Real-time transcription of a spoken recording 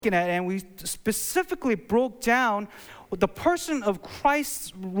at, and we specifically broke down the person of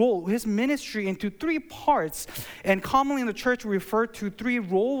Christ's role, his ministry, into three parts. And commonly in the church, we refer to three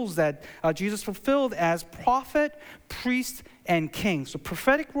roles that Jesus fulfilled as prophet, priest, and king. So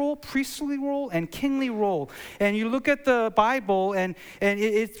prophetic role, priestly role, and kingly role. And you look at the Bible, and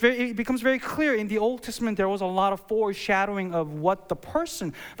it becomes very clear. In the Old Testament, there was a lot of foreshadowing of what the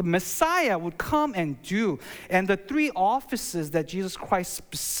person, the Messiah, would come and do. And the three offices that Jesus Christ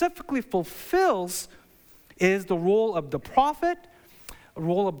specifically fulfills is the role of the prophet,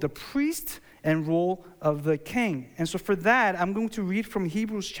 role of the priest, and role of the king. And so for that, I'm going to read from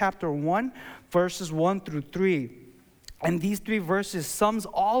Hebrews chapter 1, verses 1 through 3. And these three verses sums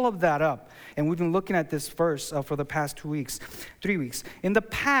all of that up. And we've been looking at this verse for the past 3 weeks. In the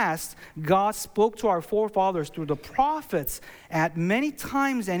past, God spoke to our forefathers through the prophets at many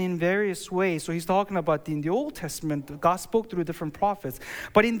times and in various ways. So he's talking about in the Old Testament, God spoke through different prophets.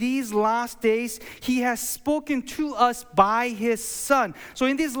 But in these last days, he has spoken to us by his Son. So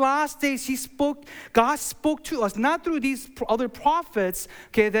in these last days, God spoke to us, not through these other prophets,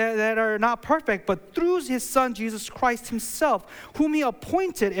 okay, that are not perfect, but through his Son, Jesus Christ himself, whom he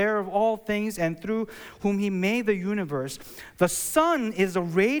appointed heir of all things, and through whom he made the universe. The Son is the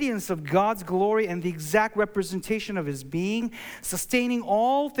radiance of God's glory and the exact representation of his being, sustaining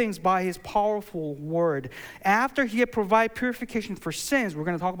all things by his powerful word. After he had provided purification for sins, we're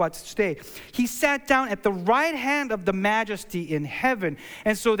going to talk about this today, he sat down at the right hand of the majesty in heaven.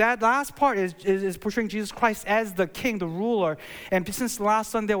 And so that last part is portraying Jesus Christ as the king, the ruler. And since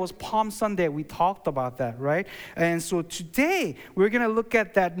last Sunday was Palm Sunday, we talked about that, right? And so today, we're going to look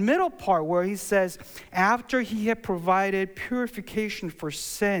at that middle part where he says, after he had provided purification for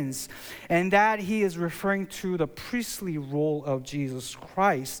sins, and that he is referring to the priestly role of Jesus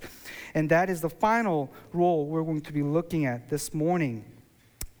Christ. And that is the final role we're going to be looking at this morning.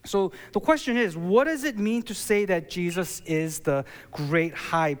 So the question is, what does it mean to say that Jesus is the great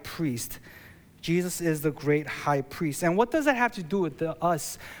high priest? Jesus is the great high priest. And what does that have to do with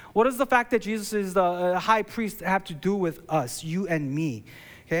us? What does the fact that Jesus is the high priest have to do with us, you and me?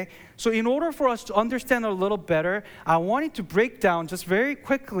 Okay? So in order for us to understand a little better, I wanted to break down just very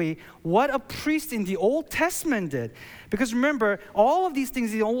quickly what a priest in the Old Testament did. Because remember, all of these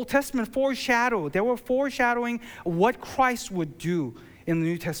things in the Old Testament foreshadowed. They were foreshadowing what Christ would do in the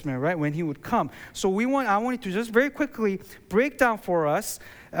New Testament, right, when he would come. So I wanted to just very quickly break down for us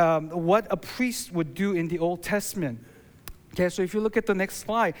what a priest would do in the Old Testament. Okay, so if you look at the next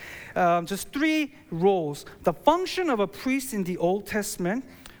slide, just three roles. The function of a priest in the Old Testament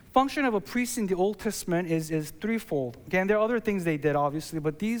is threefold. Again, there are other things they did, obviously,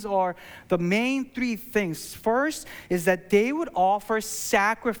 but these are the main three things. First is that they would offer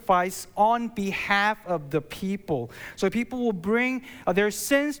sacrifice on behalf of the people. So people will bring their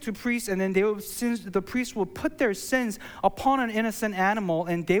sins to priests, and then the priest will put their sins upon an innocent animal,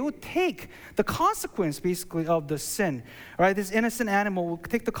 and they would take the consequence, basically, of the sin. Right? This innocent animal will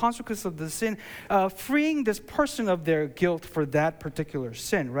take the consequence of the sin, freeing this person of their guilt for that particular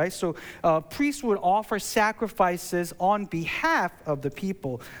sin, right? So priests would offer sacrifices on behalf of the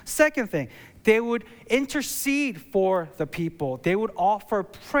people. Second thing, they would intercede for the people. They would offer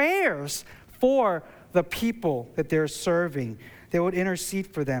prayers for the people that they're serving. They would intercede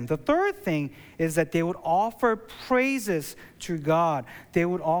for them. The third thing is that they would offer praises to God. They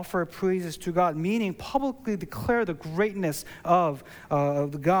would offer praises to God, meaning publicly declare the greatness of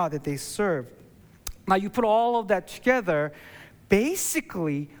the God that they serve. Now, you put all of that together,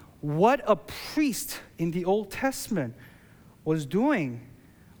 basically, what a priest in the Old Testament was doing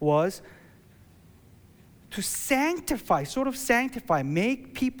was to sanctify,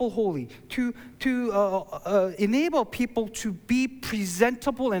 make people holy, to enable people to be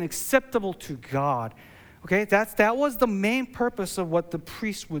presentable and acceptable to God. Okay, that was the main purpose of what the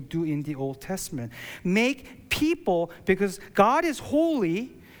priest would do in the Old Testament. Make people, because God is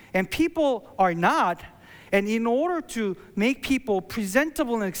holy and people are not, and in order to make people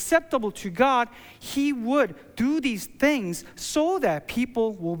presentable and acceptable to God, he would do these things so that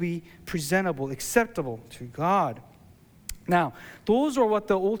people will be presentable, acceptable to God. Now, those are what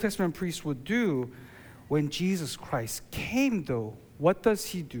the Old Testament priest would do. When Jesus Christ came, though, what does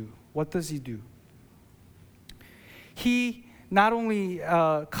he do? He not only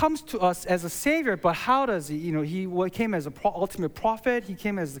comes to us as a Savior, but how does he? He came as an ultimate prophet. He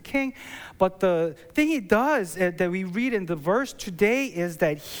came as the king. But the thing he does that we read in the verse today is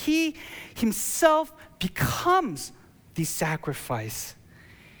that he himself becomes the sacrifice.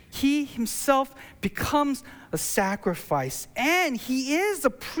 He himself becomes a sacrifice. And he is the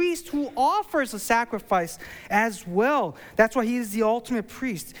priest who offers a sacrifice as well. That's why he is the ultimate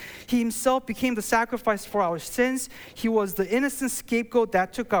priest. He himself became the sacrifice for our sins. He was the innocent scapegoat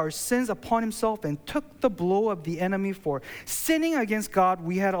that took our sins upon himself and took the blow of the enemy for sinning against God.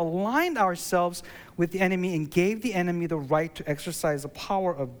 We had aligned ourselves with the enemy and gave the enemy the right to exercise the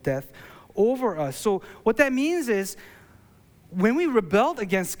power of death over us. So what that means is, when we rebelled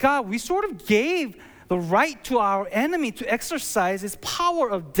against God, we sort of gave the right to our enemy to exercise his power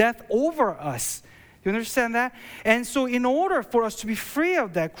of death over us. You understand that? And so in order for us to be free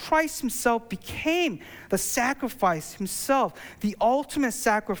of that, Christ himself became the sacrifice himself, the ultimate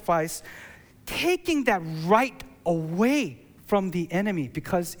sacrifice, taking that right away from the enemy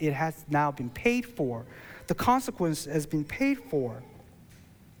because it has now been paid for. The consequence has been paid for.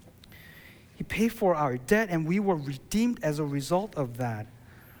 He paid for our debt, and we were redeemed as a result of that.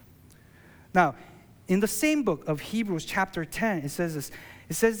 Now, in the same book of Hebrews chapter 10, it says this.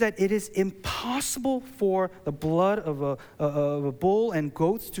 It says that it is impossible for the blood of a bull and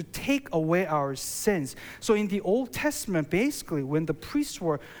goats to take away our sins. So in the Old Testament, basically, when the priests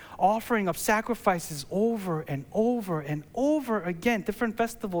were offering up sacrifices over and over and over again, different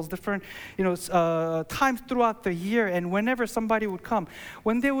festivals, different times throughout the year, and whenever somebody would come,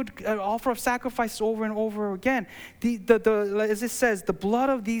 when they would offer up sacrifices over and over again, as it says, the blood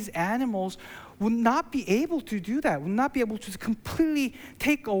of these animals would not be able to do that, would not be able to completely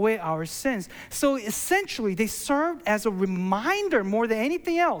take away our sins. So essentially, they served as a reminder more than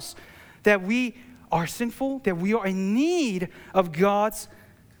anything else that we are sinful, that we are in need of God's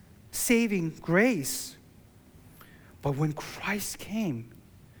saving grace. But when Christ came,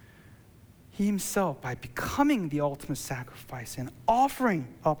 he himself, by becoming the ultimate sacrifice and offering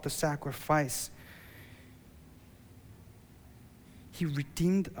up the sacrifice, he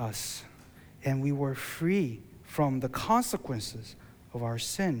redeemed us. And we were free from the consequences of our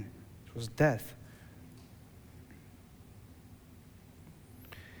sin, which was death.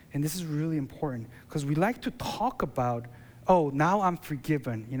 And this is really important because we like to talk about, oh, now I'm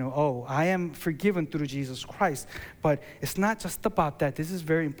forgiven. I am forgiven through Jesus Christ. But it's not just about that. This is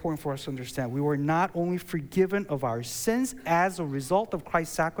very important for us to understand. We were not only forgiven of our sins as a result of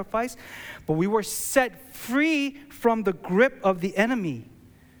Christ's sacrifice, but we were set free from the grip of the enemy.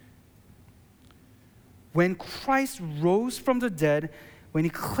 When Christ rose from the dead, when he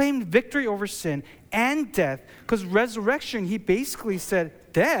claimed victory over sin and death, because resurrection, he basically said,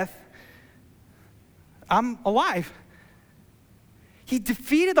 death, I'm alive. He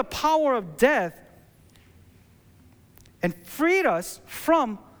defeated the power of death and freed us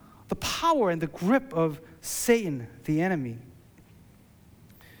from the power and the grip of Satan, the enemy.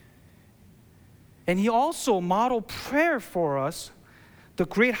 And he also modeled prayer for us. The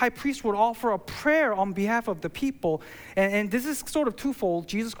great high priest would offer a prayer on behalf of the people. And this is sort of twofold.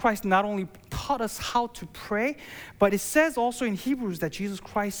 Jesus Christ not only taught us how to pray, but it says also in Hebrews that Jesus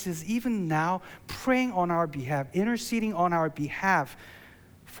Christ is even now praying on our behalf, interceding on our behalf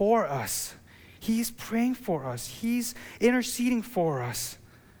for us. He's praying for us. He's interceding for us.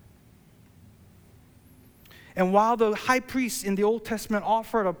 And while the high priest in the Old Testament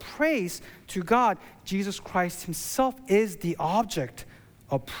offered a praise to God, Jesus Christ himself is the object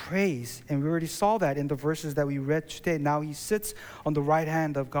of praise. And we already saw that in the verses that we read today. Now he sits on the right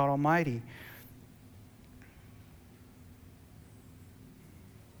hand of God Almighty.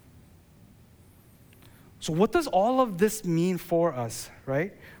 So what does all of this mean for us,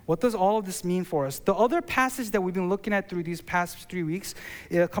 right? What does all of this mean for us? The other passage that we've been looking at through these past 3 weeks,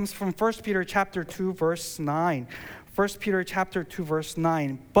 it comes from 1 Peter chapter 2, verse 9. 1 Peter chapter 2, verse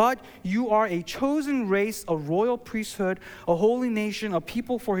 9. But you are a chosen race, a royal priesthood, a holy nation, a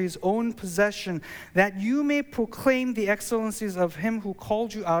people for his own possession, that you may proclaim the excellencies of him who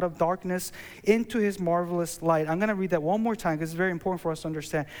called you out of darkness into his marvelous light. I'm going to read that one more time because it's very important for us to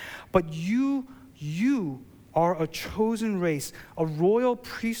understand. But you are a chosen race, a royal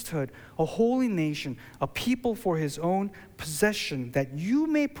priesthood, a holy nation, a people for his own possession, that you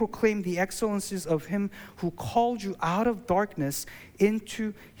may proclaim the excellencies of him who called you out of darkness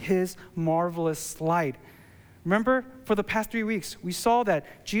into his marvelous light. Remember, for the past 3 weeks, we saw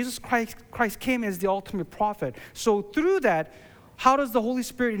that Jesus Christ came as the ultimate prophet. So through that, how does the Holy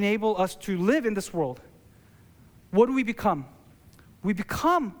Spirit enable us to live in this world? What do we become? We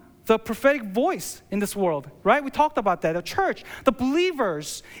become the prophetic voice in this world, right? We talked about that. The church, the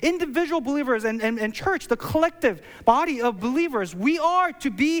believers, individual believers and church, the collective body of believers, we are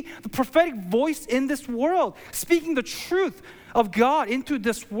to be the prophetic voice in this world, speaking the truth of God into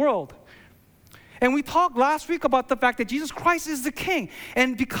this world. And we talked last week about the fact that Jesus Christ is the King.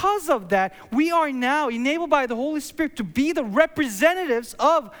 And because of that, we are now enabled by the Holy Spirit to be the representatives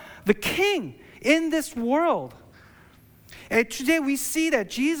of the King in this world. And today we see that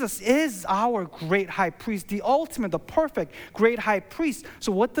Jesus is our great high priest, the ultimate, the perfect great high priest.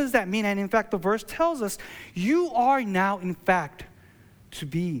 So what does that mean? And in fact, the verse tells us, you are now in fact to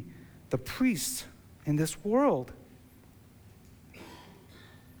be the priest in this world.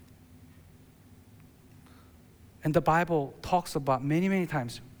 And the Bible talks about many, many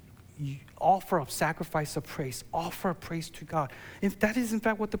times, you offer up sacrifice of praise, offer praise to God. If that is in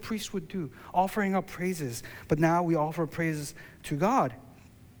fact what the priest would do, offering up praises. But now we offer praises to God.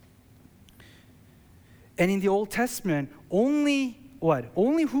 And in the Old Testament, only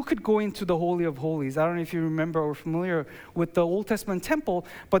who could go into the Holy of Holies? I don't know if you remember or familiar with the Old Testament temple,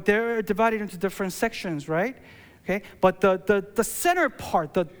 but they're divided into different sections, right? Okay, but the center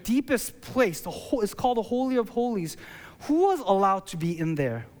part, the deepest place, is called the Holy of Holies. Who was allowed to be in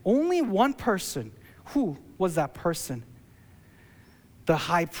there? Only one person. Who was that person? The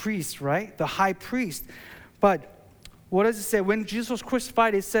high priest, right? The high priest. But what does it say? When Jesus was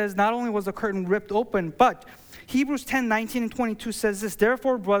crucified, it says not only was the curtain ripped open, but Hebrews 10:19 and 22 says this,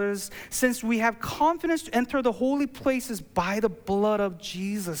 therefore, brothers, since we have confidence to enter the holy places by the blood of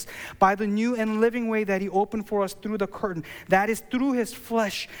Jesus, by the new and living way that he opened for us through the curtain, that is through his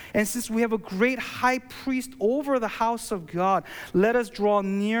flesh, and since we have a great high priest over the house of God, let us draw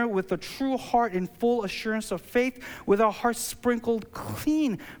near with a true heart in full assurance of faith, with our hearts sprinkled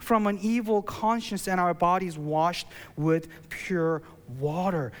clean from an evil conscience and our bodies washed with pure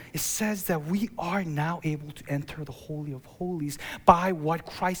water. It says that we are now able to enter the Holy of Holies by what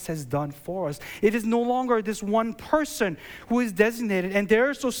Christ has done for us. It is no longer this one person who is designated, and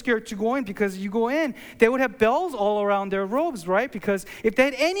they're so scared to go in because you go in, they would have bells all around their robes, right? Because if they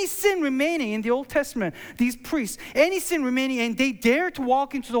had any sin remaining in the Old Testament, these priests, any sin remaining, and they dare to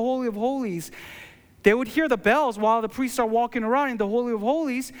walk into the Holy of Holies, they would hear the bells while the priests are walking around in the Holy of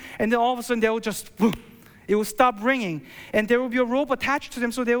Holies, and then all of a sudden they would just it will stop ringing, and there will be a rope attached to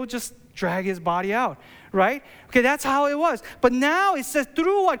them, so they will just drag his body out, right? Okay, that's how it was. But now it says,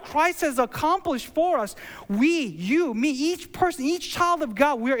 through what Christ has accomplished for us, we, you, me, each person, each child of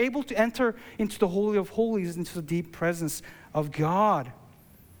God, we are able to enter into the Holy of Holies, into the deep presence of God.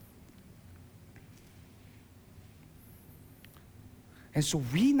 And so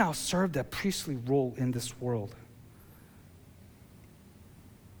we now serve that priestly role in this world.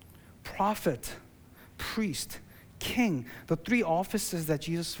 Prophet, priest, king, the three offices that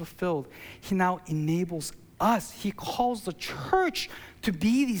Jesus fulfilled, he now enables us. He calls the church to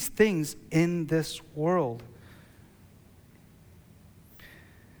be these things in this world.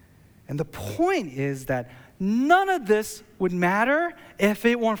 And the point is that none of this would matter if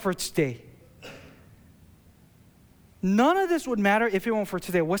it weren't for today. None of this would matter if it weren't for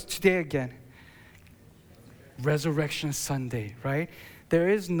today. What's today again? Resurrection Sunday, right? There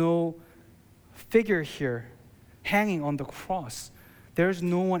is no figure here hanging on the cross. There's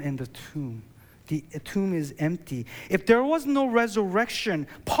no one in the tomb. The tomb is empty. If there was no resurrection,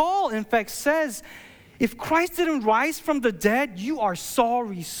 Paul in fact says, if Christ didn't rise from the dead, you are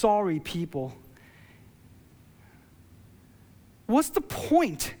sorry, sorry people. What's the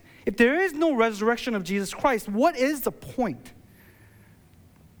point? If there is no resurrection of Jesus Christ, what is the point?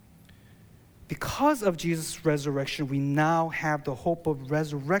 Because of Jesus' resurrection, we now have the hope of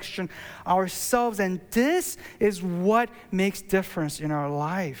resurrection ourselves, and this is what makes difference in our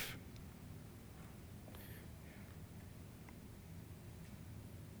life.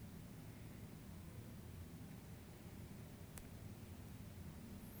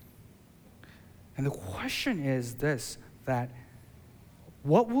 And the question is this, that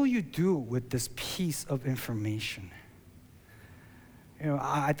what will you do with this piece of information? You know,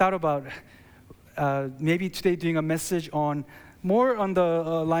 I thought about maybe today doing a message on more on the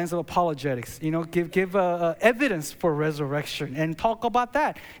lines of apologetics. You know, give evidence for resurrection and talk about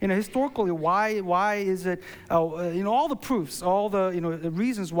that. You know, historically, why is it? You know, all the proofs, all the the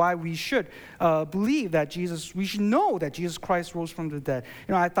reasons why we should believe that we should know that Jesus Christ rose from the dead.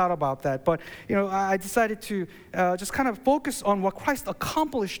 You know, I thought about that, but I decided to just kind of focus on what Christ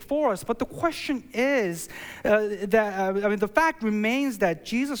accomplished for us. But the question is the fact remains that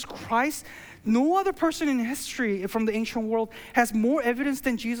Jesus Christ. No other person in history from the ancient world has more evidence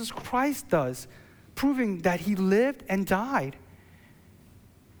than Jesus Christ does, proving that he lived and died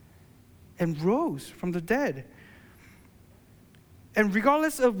and rose from the dead. And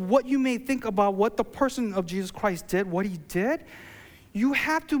regardless of what you may think about what the person of Jesus Christ did, what he did, you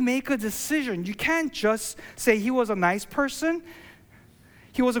have to make a decision. You can't just say he was a nice person.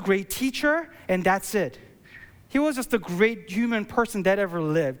 He was a great teacher, and that's it. He was just a great human person that ever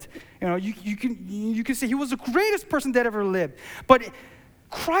lived. You can say he was the greatest person that ever lived. But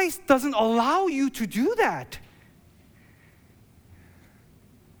Christ doesn't allow you to do that.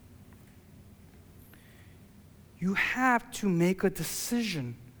 You have to make a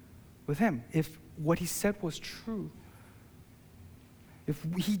decision with him if what he said was true. If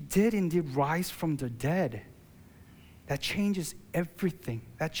he did indeed rise from the dead, that changes everything.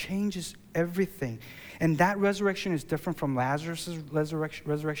 That changes everything. And that resurrection is different from Lazarus'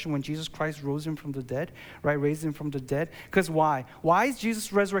 resurrection when Jesus Christ rose him from the dead, right? Raised him from the dead. Because why? Why is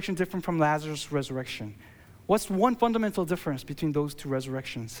Jesus' resurrection different from Lazarus' resurrection? What's one fundamental difference between those two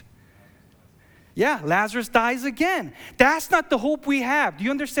resurrections? Yeah, Lazarus dies again. That's not the hope we have. Do you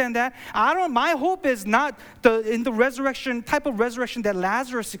understand that? My hope is not in the resurrection, type of resurrection that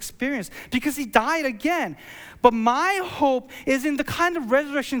Lazarus experienced, because he died again. But my hope is in the kind of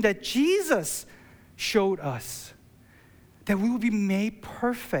resurrection that Jesus showed us. That we will be made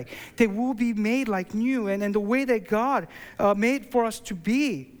perfect. That we will be made like new, and the way that God made for us to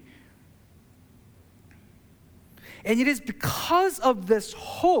be. And it is because of this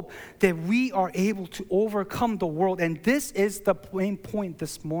hope that we are able to overcome the world. And this is the main point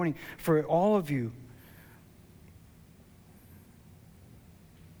this morning for all of you.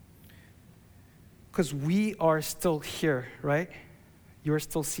 Because we are still here, right? You're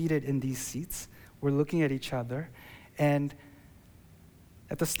still seated in these seats. We're looking at each other. And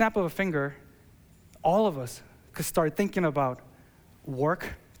at the snap of a finger, all of us could start thinking about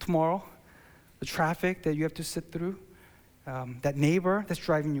work tomorrow, the traffic that you have to sit through, that neighbor that's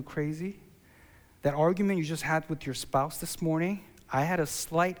driving you crazy, that argument you just had with your spouse this morning. I had a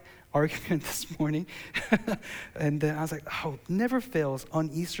slight argument this morning, and then I was like, never fails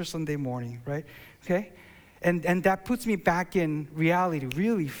on Easter Sunday morning, right? Okay? And that puts me back in reality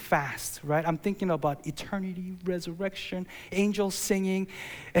really fast, right? I'm thinking about eternity, resurrection, angels singing,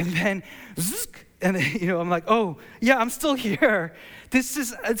 and then and I'm like, I'm still here. This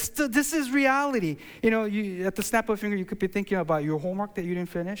is reality. At the snap of a finger, you could be thinking about your homework that you didn't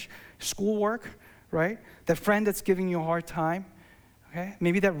finish, schoolwork, right? That friend that's giving you a hard time. Okay?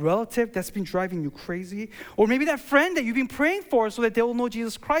 Maybe that relative that's been driving you crazy. Or maybe that friend that you've been praying for so that they will know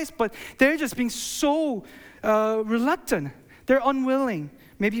Jesus Christ, but they're just being so reluctant. They're unwilling.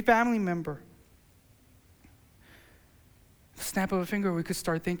 Maybe family member. Snap of a finger, we could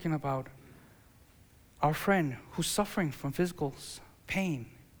start thinking about our friend who's suffering from physical pain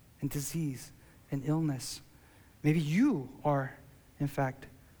and disease and illness. Maybe you are, in fact,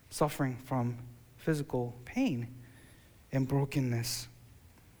 suffering from physical pain and brokenness.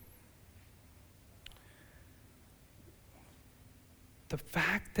 The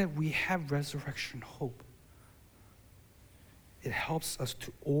fact that we have resurrection hope, it helps us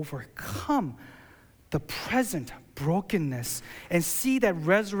to overcome the present brokenness and see that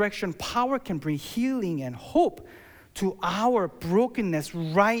resurrection power can bring healing and hope to our brokenness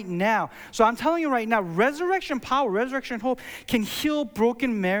right now. So I'm telling you right now, resurrection power, resurrection hope can heal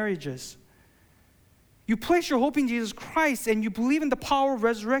broken marriages. You place your hope in Jesus Christ and you believe in the power of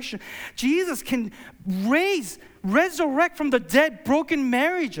resurrection. Jesus can resurrect from the dead broken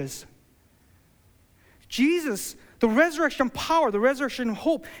marriages. Jesus, the resurrection power, the resurrection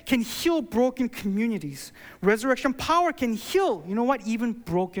hope can heal broken communities. Resurrection power can heal, even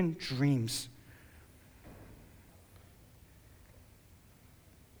broken dreams.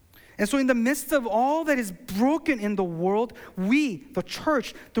 And so in the midst of all that is broken in the world, we, the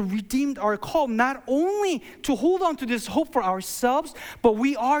church, the redeemed, are called not only to hold on to this hope for ourselves, but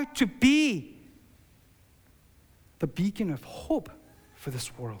we are to be the beacon of hope for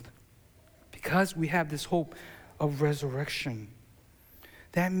this world. Because we have this hope of resurrection.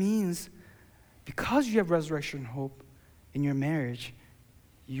 That means because you have resurrection hope in your marriage,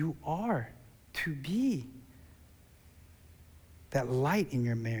 you are to be that light in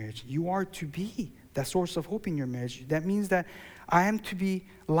your marriage. You are to be that source of hope in your marriage. That means that I am to be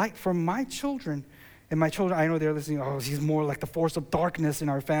light for my children. And my children, I know they're listening, he's more like the force of darkness in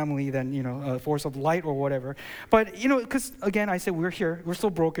our family than, a force of light or whatever. But, because, again, I say we're here. We're still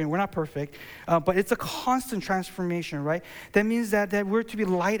broken. We're not perfect. But it's a constant transformation, right? That means that we're to be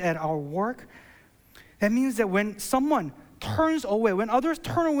light at our work. That means that when someone turns away, when others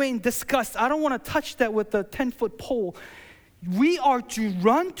turn away in disgust, I don't want to touch that with a 10-foot pole. We are to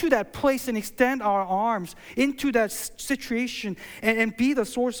run to that place and extend our arms into that situation and be the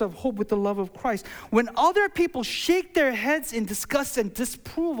source of hope with the love of Christ. When other people shake their heads in disgust and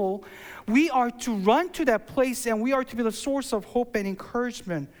disapproval, we are to run to that place and we are to be the source of hope and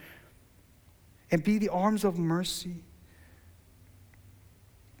encouragement and be the arms of mercy.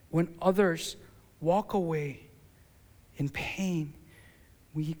 When others walk away in pain,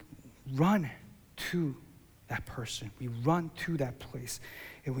 we run to that person. We run to that place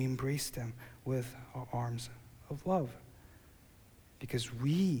and we embrace them with our arms of love. Because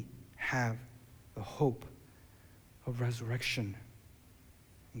we have the hope of resurrection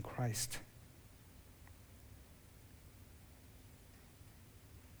in Christ.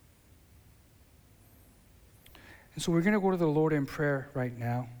 And so we're going to go to the Lord in prayer right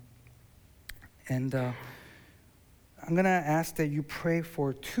now. And I'm going to ask that you pray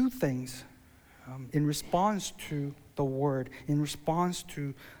for two things in response to the word, in response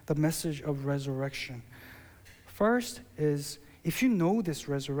to the message of resurrection. First is, if you know this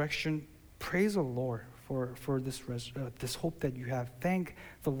resurrection, praise the Lord for this hope that you have. Thank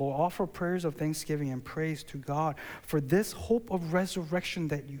the Lord. Offer prayers of thanksgiving and praise to God for this hope of resurrection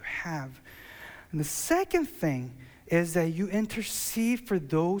that you have. And the second thing is that you intercede for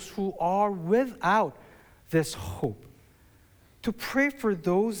those who are without this hope. To pray for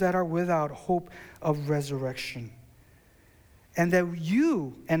those that are without hope of resurrection. And that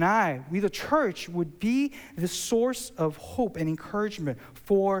you and I, we the church, would be the source of hope and encouragement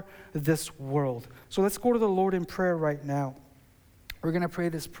for this world. So let's go to the Lord in prayer right now. We're going to pray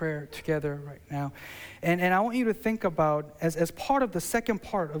this prayer together right now. And I want you to think about, as part of the second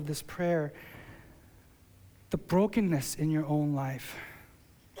part of this prayer, the brokenness in your own life.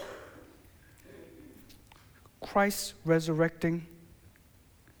 Christ resurrecting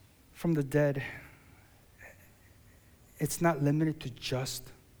from the dead, it's not limited to just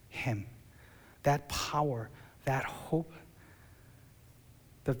Him. That power, that hope,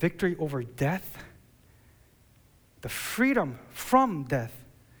 the victory over death, the freedom from death,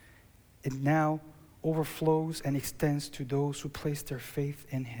 it now overflows and extends to those who place their faith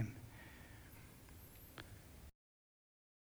in Him.